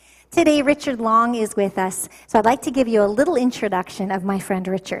Today, Richard Long is with us, so I'd like to give you a little introduction of my friend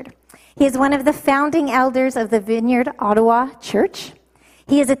Richard. He is one of the founding elders of the Vineyard Ottawa Church.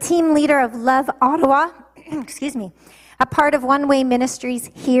 He is a team leader of Love Ottawa, a part of One Way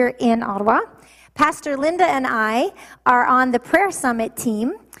Ministries here in Ottawa. Pastor Linda and I are on the Prayer Summit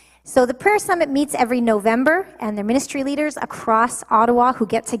team. So the Prayer Summit meets every November, and they're ministry leaders across Ottawa who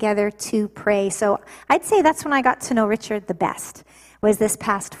get together to pray. So I'd say that's when I got to know Richard the best, was this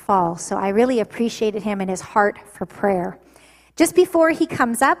past fall. So I really appreciated him and his heart for prayer. Just before he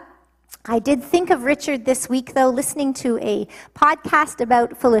comes up, I did think of Richard this week, though, listening to a podcast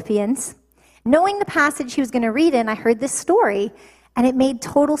about Philippians. Knowing the passage he was going to read in, I heard this story, and it made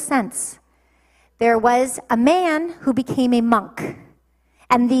total sense. There was a man who became a monk.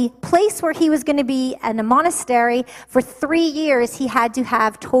 And the place where he was going to be in a monastery, for 3 years, he had to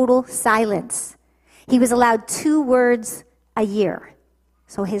have total silence. He was allowed 2 words a year.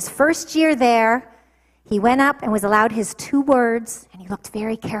 So his first year there, he went up and was allowed his 2 words, and he looked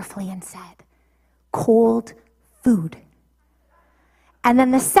very carefully and said, "Cold food." And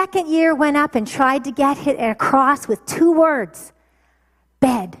then the second year went up and tried to get it across with 2 words,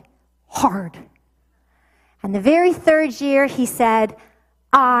 "Bed hard." And the very third year, he said,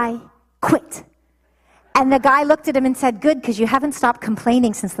 "I quit." And the guy looked at him and said, "Good, because you haven't stopped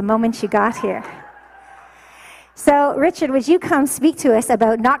complaining since the moment you got here." So, Richard, would you come speak to us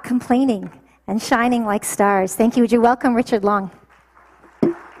about not complaining and shining like stars? Thank you. Would you welcome Richard Long?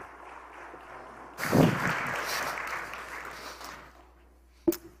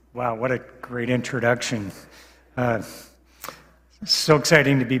 Wow, what a great introduction. So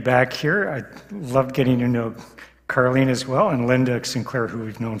exciting to be back here. I loved getting to know Carleen as well, and Linda Sinclair, who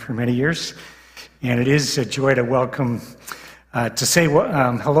we've known for many years. And it is a joy to welcome, to say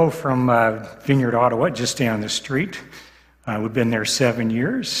hello from Vineyard Ottawa, just down the street. We've been there 7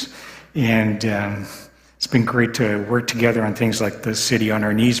 years, and it's been great to work together on things like the City on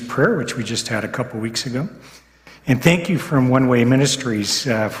Our Knees prayer, which we just had a couple weeks ago. And thank you from One Way Ministries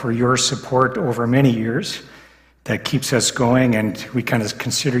for your support over many years. That keeps us going, and we kind of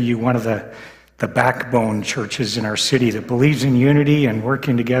consider you one of the backbone churches in our city that believes in unity and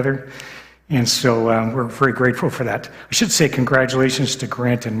working together. And so we're very grateful for that. I should say congratulations to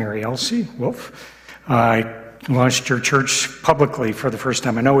Grant and Mary Elsie Wolf. I launched your church publicly for the first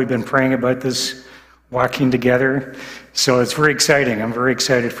time. I know we've been praying about this, walking together. So it's very exciting. I'm very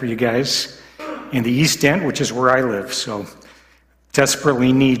excited for you guys in the East End, which is where I live. So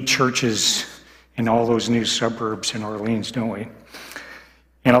desperately need churches in all those new suburbs in Orleans, don't we?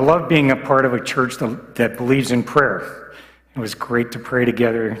 And I love being a part of a church that believes in prayer. It was great to pray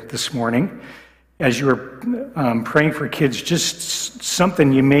together this morning. As you were praying for kids, just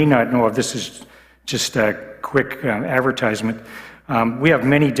something you may not know of, this is just a quick advertisement. We have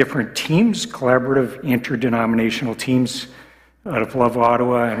many different teams, collaborative, interdenominational teams out of Love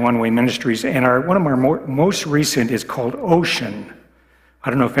Ottawa and One Way Ministries. And one of our most recent is called Ocean. I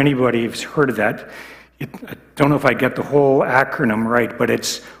don't know if anybody has heard of that. I don't know if I get the whole acronym right, but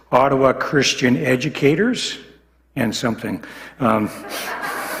it's Ottawa Christian Educators and something.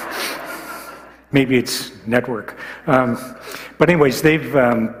 Maybe it's network. But anyways, they've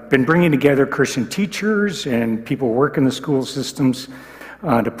been bringing together Christian teachers and people who work in the school systems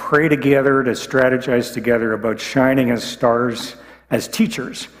to pray together, to strategize together about shining as stars as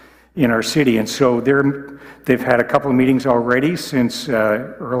teachers in our city. And so they've had a couple of meetings already since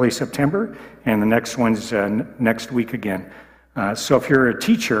early September, and the next one's next week again. So if you're a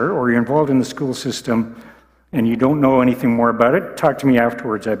teacher or you're involved in the school system and you don't know anything more about it, talk to me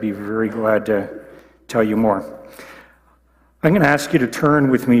afterwards. I'd be very glad to tell you more. I'm going to ask you to turn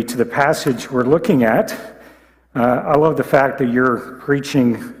with me to the passage we're looking at. I love the fact that you're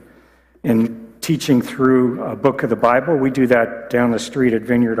preaching and teaching through a book of the Bible. We do that down the street at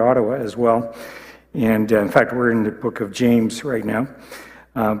Vineyard Ottawa as well. And in fact, we're in the book of James right now.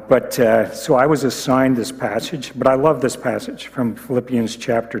 So I was assigned this passage, but I love this passage from Philippians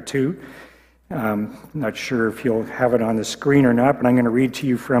chapter 2. Not sure if you'll have it on the screen or not, but I'm going to read to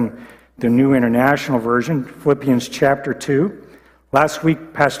you from the New International Version, Philippians chapter 2. Last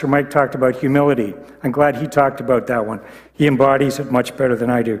week, Pastor Mike talked about humility. I'm glad he talked about that one. He embodies it much better than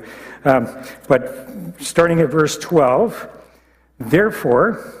I do. But starting at verse 12,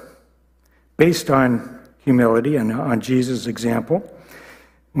 therefore, based on humility and on Jesus' example,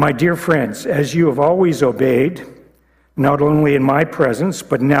 my dear friends, as you have always obeyed, not only in my presence,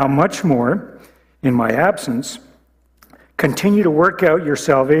 but now much more in my absence, continue to work out your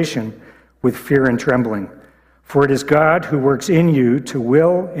salvation with fear and trembling. For it is God who works in you to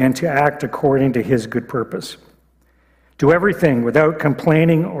will and to act according to his good purpose. Do everything without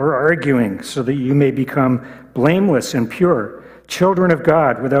complaining or arguing, so that you may become blameless and pure, children of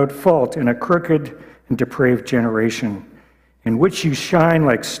God without fault in a crooked and depraved generation, in which you shine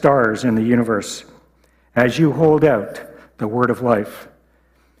like stars in the universe, as you hold out the word of life,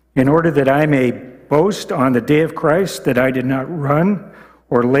 in order that I may boast on the day of Christ that I did not run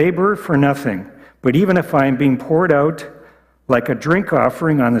or labor for nothing, but even if I am being poured out like a drink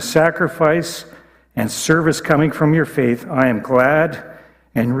offering on the sacrifice and service coming from your faith, I am glad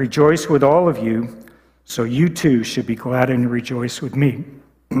and rejoice with all of you, so you too should be glad and rejoice with me.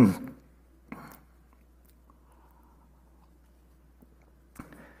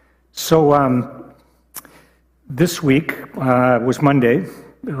 So this week was Monday,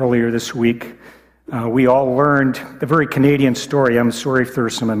 earlier this week. We all learned the very Canadian story. I'm sorry if there are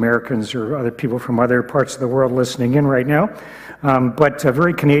some Americans or other people from other parts of the world listening in right now, but a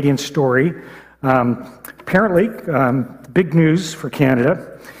very Canadian story. Apparently, big news for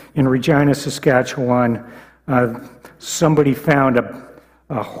Canada. In Regina, Saskatchewan, somebody found,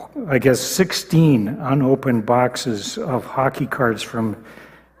 I guess, 16 unopened boxes of hockey cards from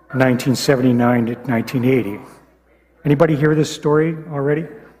 1979 to 1980. Anybody hear this story already?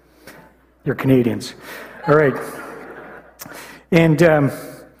 You're Canadians. All right. And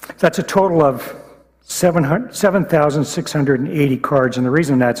that's a total of 7,680 cards. And the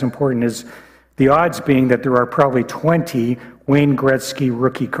reason that's important is the odds being that there are probably 20 Wayne Gretzky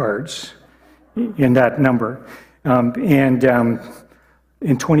rookie cards in that number. In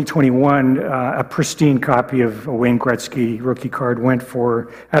 2021, a pristine copy of a Wayne Gretzky rookie card went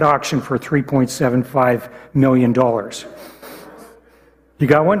at auction for $3.75 million. You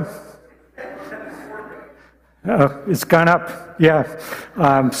got one? It's gone up, yeah.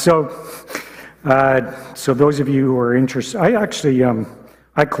 So those of you who are interested,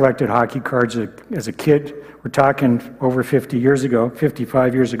 I collected hockey cards as a kid. We're talking over 55 years ago.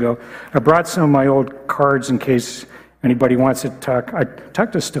 I brought some of my old cards in case anybody wants to talk. I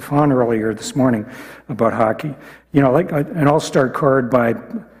talked to Stefan earlier this morning about hockey. You know, like an all-star card by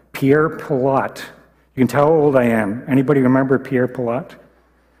Pierre Pilote. You can tell how old I am. Anybody remember Pierre Pilote?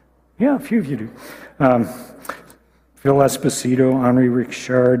 Yeah, a few of you do. Phil Esposito, Henri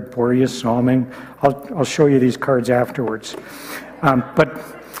Richard, Boreas Salming. I'll show you these cards afterwards. But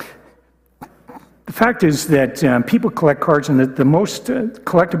the fact is that people collect cards, and the most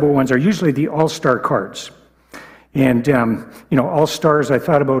collectible ones are usually the all-star cards. And, all-stars, I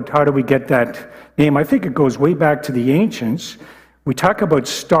thought about how do we get that name. I think it goes way back to the ancients. We talk about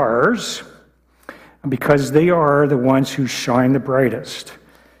stars because they are the ones who shine the brightest.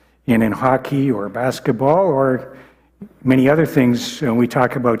 And in hockey or basketball or many other things, we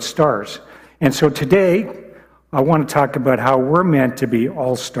talk about stars. And so today, I want to talk about how we're meant to be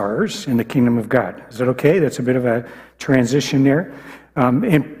all-stars in the kingdom of God. Is that okay? That's a bit of a transition there.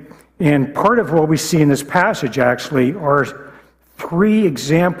 And part of what we see in this passage actually are three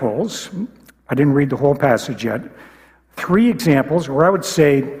examples. I didn't read the whole passage yet. Three examples, or I would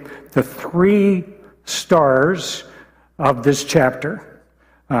say the three stars of this chapter.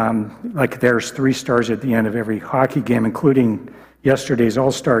 Like there's three stars at the end of every hockey game, including yesterday's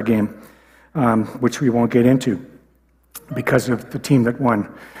All-Star game, which we won't get into because of the team that won.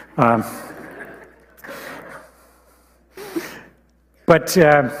 But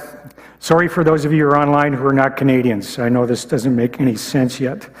sorry for those of you who are online who are not Canadians. I know this doesn't make any sense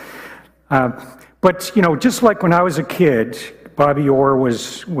yet. But, just like when I was a kid, Bobby Orr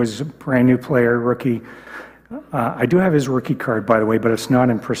was a brand new player, rookie. I do have his rookie card, by the way, but it's not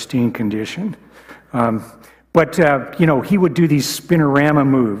in pristine condition. But he would do these spinorama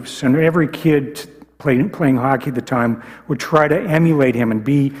moves, and every kid playing hockey at the time would try to emulate him and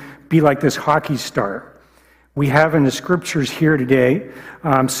be like this hockey star. We have in the scriptures here today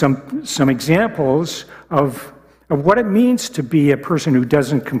some examples of what it means to be a person who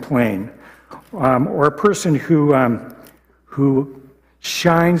doesn't complain, or a person who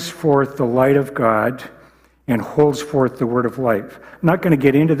shines forth the light of God and holds forth the word of life. I'm not going to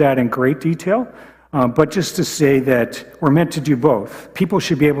get into that in great detail, but just to say that we're meant to do both. People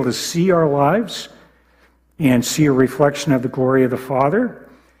should be able to see our lives and see a reflection of the glory of the Father,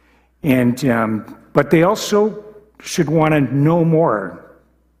 but they also should want to know more.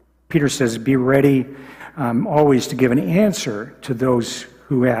 Peter says, be ready always to give an answer to those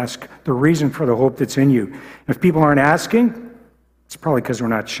who ask the reason for the hope that's in you. If people aren't asking, it's probably because we're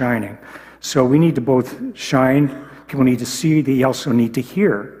not shining. So we need to both shine, people need to see, they also need to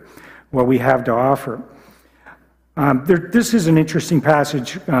hear what we have to offer. This is an interesting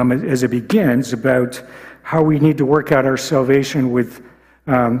passage as it begins about how we need to work out our salvation with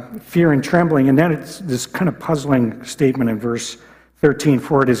fear and trembling. And then it's this kind of puzzling statement in verse 13.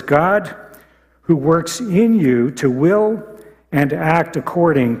 For it is God who works in you to will and act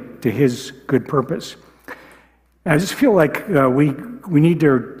according to his good purpose. I just feel like we need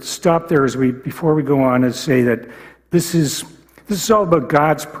to stop there before we go on and say that this is all about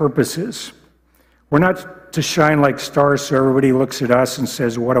God's purposes. We're not to shine like stars so everybody looks at us and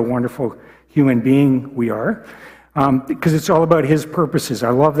says, what a wonderful human being we are, because it's all about his purposes.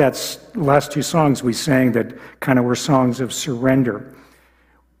 I love that last two songs we sang that kind of were songs of surrender.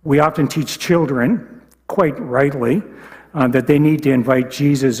 We often teach children, quite rightly, that they need to invite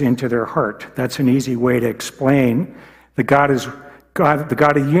Jesus into their heart. That's an easy way to explain that God is God, the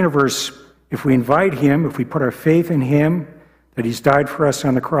God of the universe. If we invite him, if we put our faith in him, that he's died for us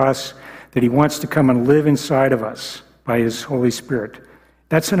on the cross, that he wants to come and live inside of us by his Holy Spirit.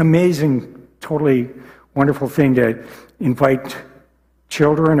 That's an amazing, totally wonderful thing to invite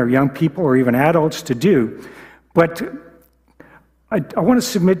children or young people or even adults to do. But I want to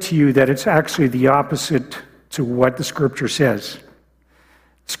submit to you that it's actually the opposite to what the Scripture says.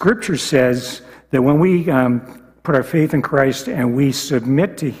 Scripture says that when we put our faith in Christ and we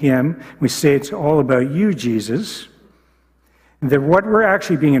submit to him, we say it's all about you, Jesus, that what we're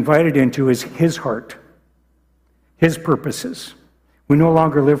actually being invited into is his heart, his purposes. We no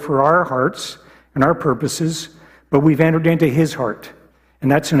longer live for our hearts and our purposes, but we've entered into his heart.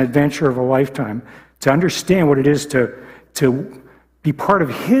 And that's an adventure of a lifetime, to understand what it is to be part of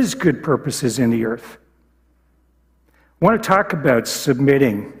his good purposes in the earth. I want to talk about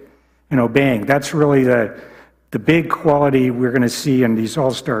submitting and obeying. That's really the big quality we're going to see in these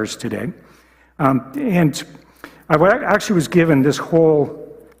All-Stars today. And I actually was given this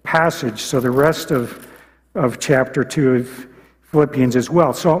whole passage, so the rest of chapter 2 of Philippians as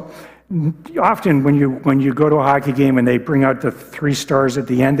well. So often when you go to a hockey game and they bring out the 3 stars at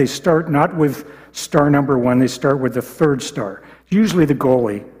the end, they start not with star number 1, they start with the 3rd star. Usually the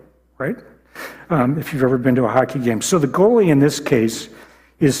goalie, right? If you've ever been to a hockey game. So the goalie in this case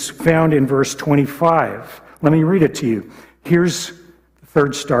is found in verse 25. Let me read it to you. Here's the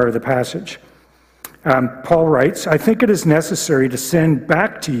 3rd star of the passage. Paul writes, I think it is necessary to send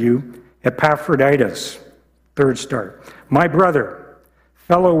back to you Epaphroditus, 3rd star, my brother,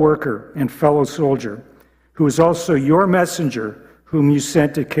 fellow worker, and fellow soldier, who is also your messenger, whom you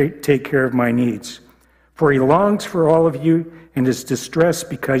sent to take care of my needs. For he longs for all of you and is distressed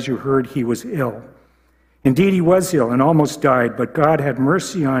because you heard he was ill. Indeed, he was ill and almost died, but God had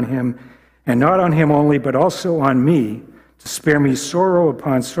mercy on him, and not on him only, but also on me, to spare me sorrow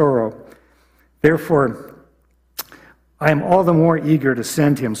upon sorrow. Therefore, I am all the more eager to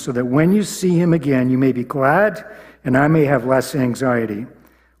send him, so that when you see him again, you may be glad, and I may have less anxiety.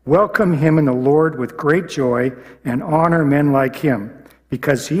 Welcome him in the Lord with great joy, and honor men like him,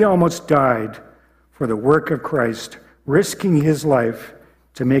 because he almost died for the work of Christ, risking his life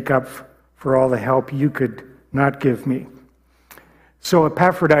to make up for all the help you could not give me. So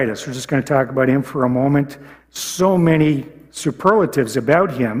Epaphroditus, we're just going to talk about him for a moment. So many superlatives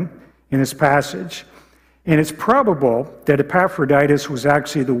about him in this passage. And it's probable that Epaphroditus was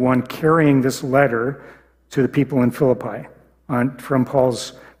actually the one carrying this letter to the people in Philippi from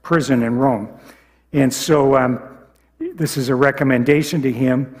Paul's prison in Rome. And so this is a recommendation to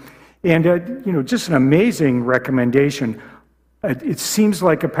him. And, just an amazing recommendation. It seems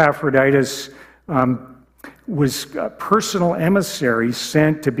like Epaphroditus was a personal emissary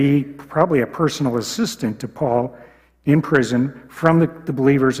sent to be probably a personal assistant to Paul in prison from the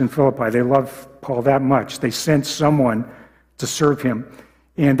believers in Philippi. They loved Paul that much. They sent someone to serve him.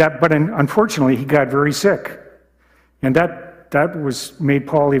 But unfortunately, he got very sick. And that was made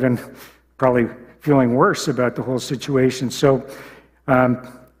Paul even probably feeling worse about the whole situation. So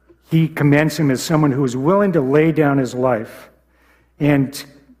he commends him as someone who is willing to lay down his life. And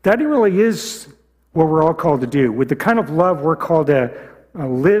that really is what we're all called to do. With the kind of love we're called to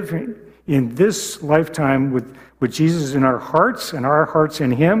live in this lifetime with Jesus in our hearts and our hearts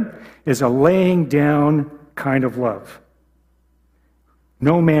in him is a laying down kind of love.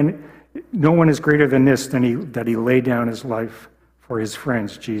 No one is greater than this that he laid down his life for his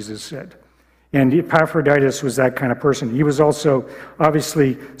friends, Jesus said. And Epaphroditus was that kind of person. He was also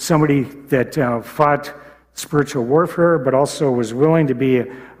obviously somebody that fought spiritual warfare, but also was willing to be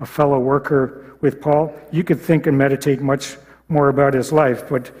a fellow worker with Paul. You could think and meditate much more about his life,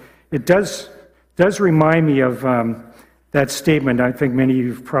 but it does remind me of that statement I think many of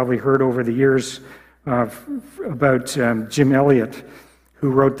you have probably heard over the years about Jim Elliot, who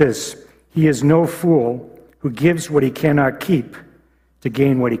wrote this: he is no fool who gives what he cannot keep to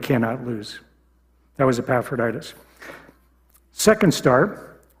gain what he cannot lose. That was Epaphroditus. Second star,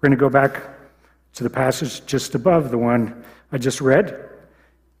 we're going to go back to the passage just above the one I just read.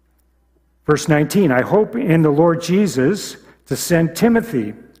 Verse 19, I hope in the Lord Jesus to send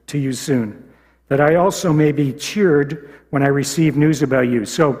Timothy to you soon, that I also may be cheered when I receive news about you.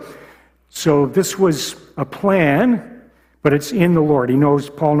 So this was a plan, but it's in the Lord.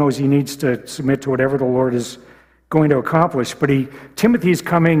 Paul knows he needs to submit to whatever the Lord is going to accomplish. But Timothy is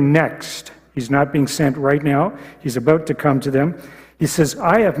coming next. He's not being sent right now. He's about to come to them. He says,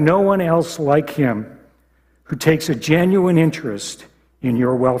 I have no one else like him who takes a genuine interest in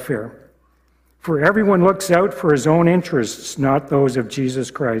your welfare. For everyone looks out for his own interests, not those of Jesus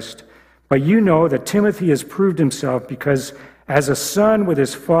Christ. But you know that Timothy has proved himself because as a son with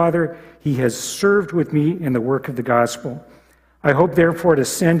his father, he has served with me in the work of the gospel. I hope, therefore, to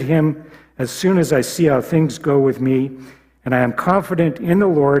send him as soon as I see how things go with me, and I am confident in the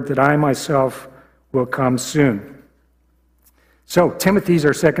Lord that I myself will come soon. So, Timothy's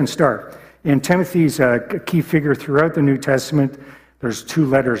our second star. And Timothy's a key figure throughout the New Testament. There's 2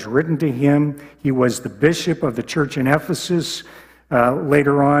 letters written to him. He was the bishop of the church in Ephesus.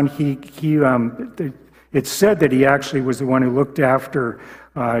 Later on, it's said that he actually was the one who looked after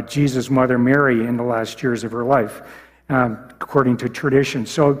Jesus' mother Mary in the last years of her life, according to tradition.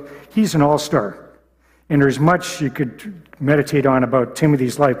 So he's an all-star. And there's much you could meditate on about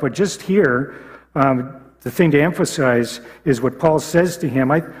Timothy's life. But just here, the thing to emphasize is what Paul says to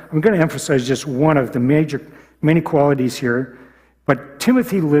him. I'm going to emphasize just one of the many qualities here. But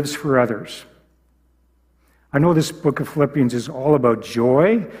Timothy lives for others. I know this book of Philippians is all about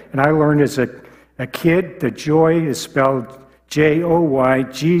joy, and I learned as a kid that joy is spelled J-O-Y,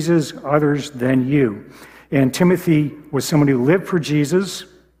 Jesus, others, then you. And Timothy was someone who lived for Jesus.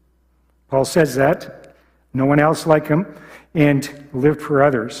 Paul says that. No one else like him, and lived for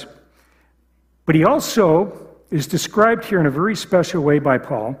others. But he also is described here in a very special way by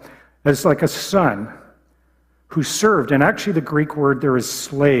Paul as like a son who served, and actually the Greek word there is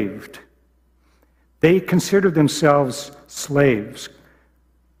slaved. They considered themselves slaves,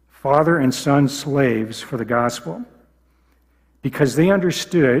 father and son slaves for the gospel, because they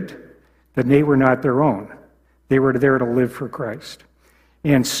understood that they were not their own. They were there to live for Christ.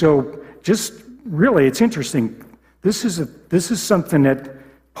 And so just really, it's interesting. This is something that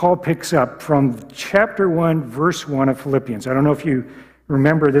Paul picks up from chapter 1, verse 1 of Philippians. I don't know if you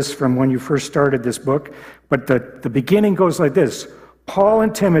remember this from when you first started this book, but the beginning goes like this. Paul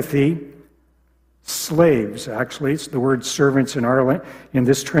and Timothy, slaves, actually. It's the word servants in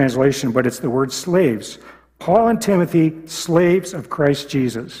this translation, but it's the word slaves. Paul and Timothy, slaves of Christ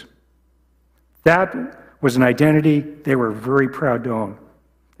Jesus. That was an identity they were very proud to own.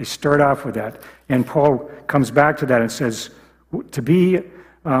 They start off with that. And Paul comes back to that and says, to be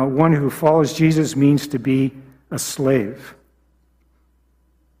one who follows Jesus means to be a slave.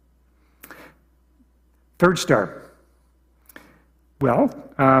 Third star. Well,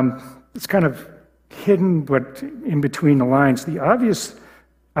 it's kind of hidden, but in between the lines.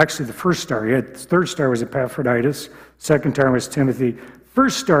 Actually the first star, the third star was Epaphroditus. Second star was Timothy.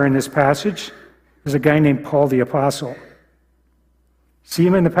 First star in this passage is a guy named Paul the Apostle. See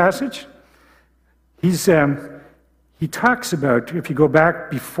him in the passage? He talks about, if you go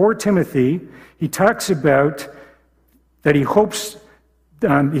back before Timothy, he talks about that he hopes,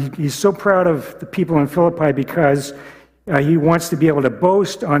 he's so proud of the people in Philippi because he wants to be able to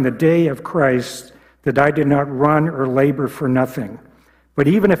boast on the day of Christ that I did not run or labor for nothing. But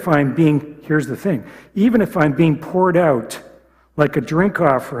even if here's the thing, even if I'm being poured out like a drink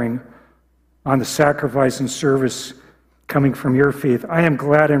offering on the sacrifice and service coming from your faith, I am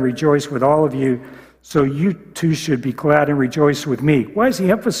glad and rejoice with all of you, so you too should be glad and rejoice with me. Why is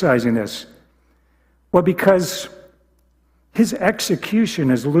he emphasizing this? Well, because his execution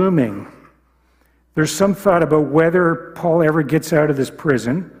is looming. There's some thought about whether Paul ever gets out of this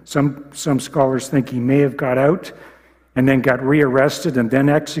prison. Some scholars think he may have got out and then got rearrested and then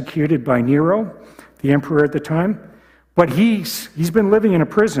executed by Nero, the emperor at the time. But he's been living in a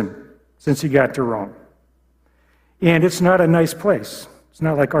prison since he got to Rome. And it's not a nice place. It's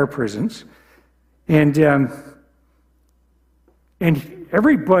not like our prisons. And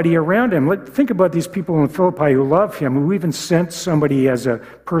everybody around him, think about these people in Philippi who love him, who even sent somebody as a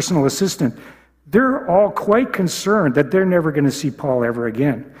personal assistant. They're all quite concerned that they're never going to see Paul ever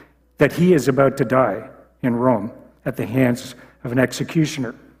again, that he is about to die in Rome at the hands of an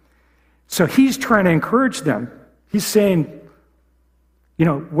executioner. So he's trying to encourage them. He's saying,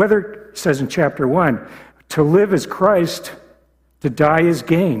 whether, it says in chapter 1, to live is Christ, to die is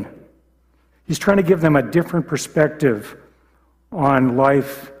gain. He's trying to give them a different perspective on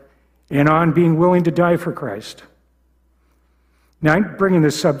life and on being willing to die for Christ. Now, I'm bringing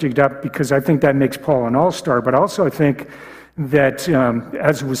this subject up because I think that makes Paul an all-star, but also I think that,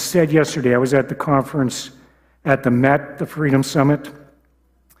 as was said yesterday, I was at the conference at the MET, the Freedom Summit,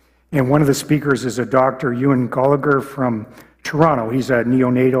 and one of the speakers is a Dr. Ewan Gallagher from Toronto. He's a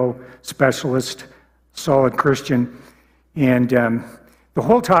neonatal specialist, solid Christian, and the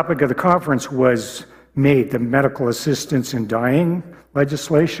whole topic of the conference was MAID, the Medical Assistance in Dying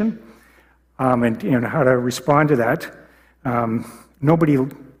legislation, and how to respond to that.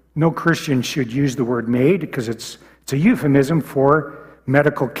 No Christian should use the word MAID because it's a euphemism for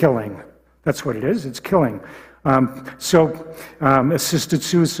medical killing. That's what it is, it's killing. Assisted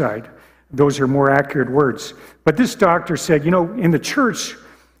suicide, those are more accurate words. But this doctor said, in the church,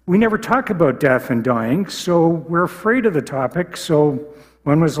 we never talk about death and dying, so we're afraid of the topic. So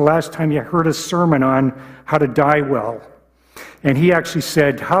when was the last time you heard a sermon on how to die well? And he actually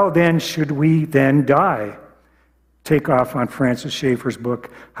said, how then should we then die? Take off on Francis Schaeffer's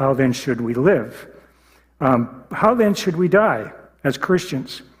book, How Then Should We Live? How then should we die as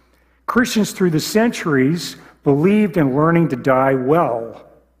Christians? Christians through the centuries believed in learning to die well,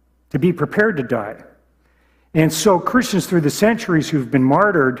 to be prepared to die. And so Christians through the centuries who've been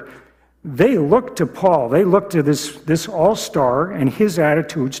martyred, they look to Paul, they look to this all-star and his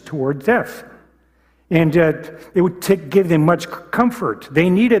attitudes toward death. And it would give them much comfort. They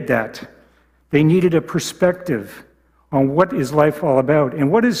needed that. They needed a perspective on what is life all about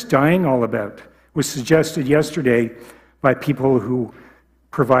and what is dying all about. It was suggested yesterday by people who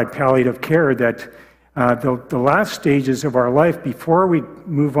provide palliative care that the last stages of our life before we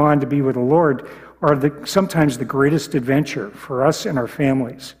move on to be with the Lord are sometimes the greatest adventure for us and our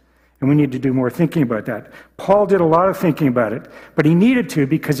families. And we need to do more thinking about that. Paul did a lot of thinking about it, but he needed to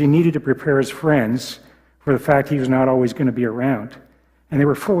because he needed to prepare his friends for the fact he was not always going to be around. And they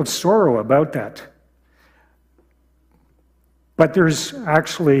were full of sorrow about that. But there's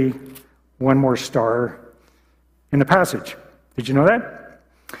actually one more star in the passage. Did you know that?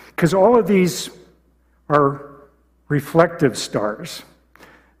 Because all of these are reflective stars.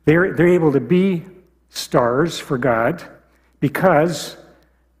 They're able to be stars for God because,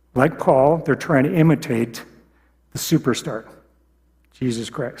 like Paul, they're trying to imitate the superstar, Jesus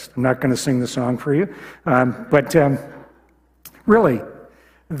Christ. I'm not going to sing the song for you, but really,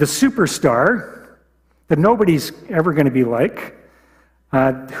 the superstar that nobody's ever going to be like,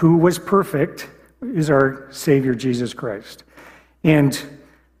 who was perfect, is our Savior, Jesus Christ. And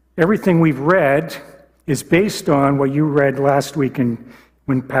everything we've read is based on what you read last week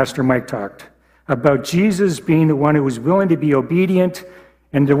when Pastor Mike talked about Jesus being the one who was willing to be obedient,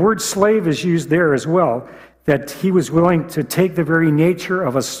 and the word slave is used there as well, that he was willing to take the very nature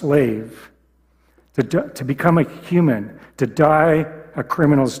of a slave, to become a human, to die a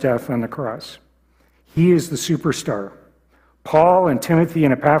criminal's death on the cross. He is the superstar. Paul and Timothy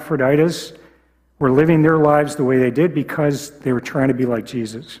and Epaphroditus were living their lives the way they did because they were trying to be like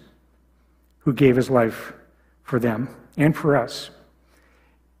Jesus, who gave his life for them and for us.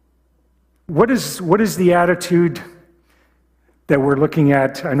 What is the attitude that we're looking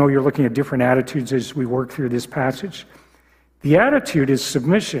at? I know you're looking at different attitudes as we work through this passage. The attitude is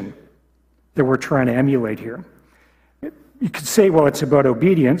submission that we're trying to emulate here. You could say, well, it's about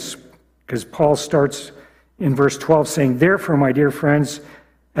obedience, because Paul starts in verse 12 saying, therefore, my dear friends,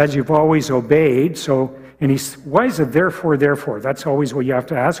 as you've always obeyed. Why is it therefore, therefore? That's always what you have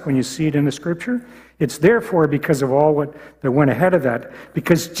to ask when you see it in the scripture. It's therefore because of all that went ahead of that,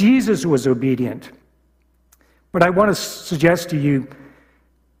 because Jesus was obedient. But I want to suggest to you,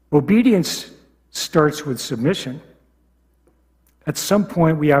 obedience starts with submission. At some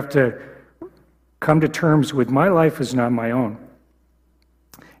point, we have to come to terms with my life is not my own.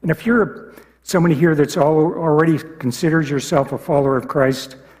 And if you're somebody here that's already considers yourself a follower of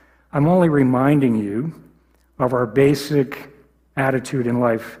Christ, I'm only reminding you of our basic attitude in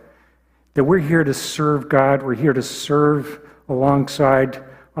life, that we're here to serve God, we're here to serve alongside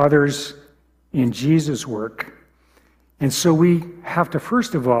others in Jesus' work. And so we have to,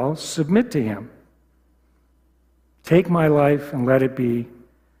 first of all, submit to him. Take my life and let it be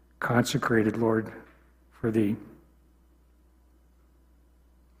consecrated, Lord, for thee.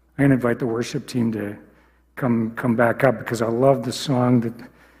 I'm going to invite the worship team to come back up, because I love the song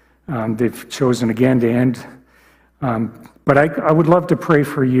that they've chosen again to end. But I would love to pray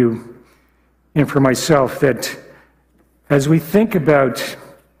for you and for myself, that as we think about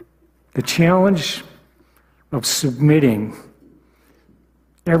the challenge of submitting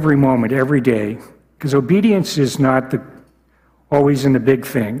every moment, every day, because obedience is not always in the big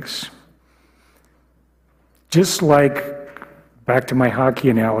things. Just like, back to my hockey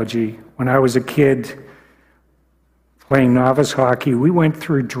analogy, when I was a kid, playing novice hockey, we went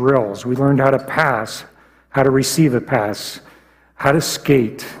through drills. We learned how to pass, how to receive a pass, how to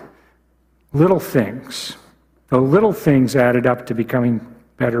skate. Little things. The little things added up to becoming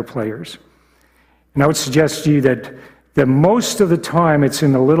better players. And I would suggest to you that most of the time it's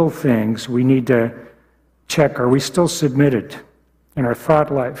in the little things we need to check, are we still submitted in our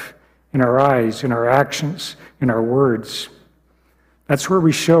thought life, in our eyes, in our actions, in our words? That's where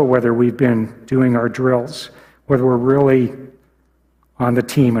we show whether we've been doing our drills, whether we're really on the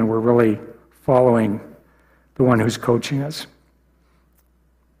team and we're really following the one who's coaching us.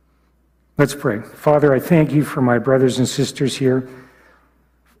 Let's pray. Father, I thank you for my brothers and sisters here.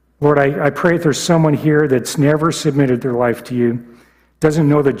 Lord, I pray if there's someone here that's never submitted their life to you, doesn't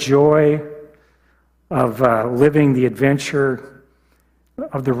know the joy of living the adventure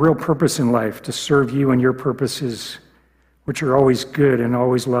of the real purpose in life, to serve you and your purposes, which are always good and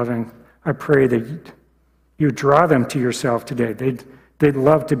always loving. I pray that you draw them to yourself today. They'd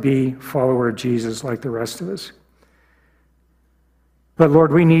love to be a follower of Jesus like the rest of us. But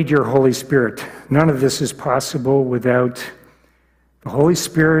Lord, we need your Holy Spirit. None of this is possible without the Holy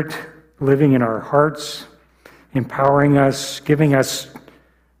Spirit living in our hearts, empowering us, giving us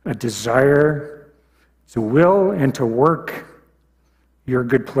a desire to will and to work your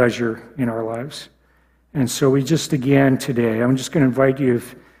good pleasure in our lives. And so we just again today, I'm just going to invite you,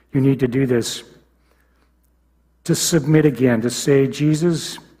 if you need to do this, to submit again, to say,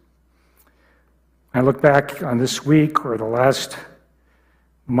 Jesus, I look back on this week or the last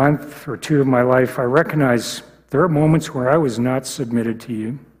month or two of my life, I recognize there are moments where I was not submitted to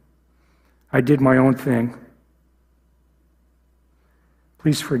you. I did my own thing.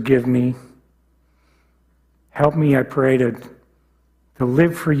 Please forgive me. Help me, I pray, to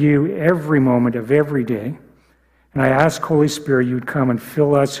live for you every moment of every day. And I ask, Holy Spirit, you would come and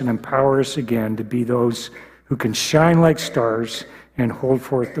fill us and empower us again to be those who can shine like stars and hold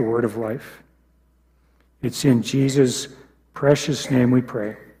forth the word of life. It's in Jesus' precious name we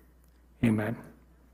pray. Amen.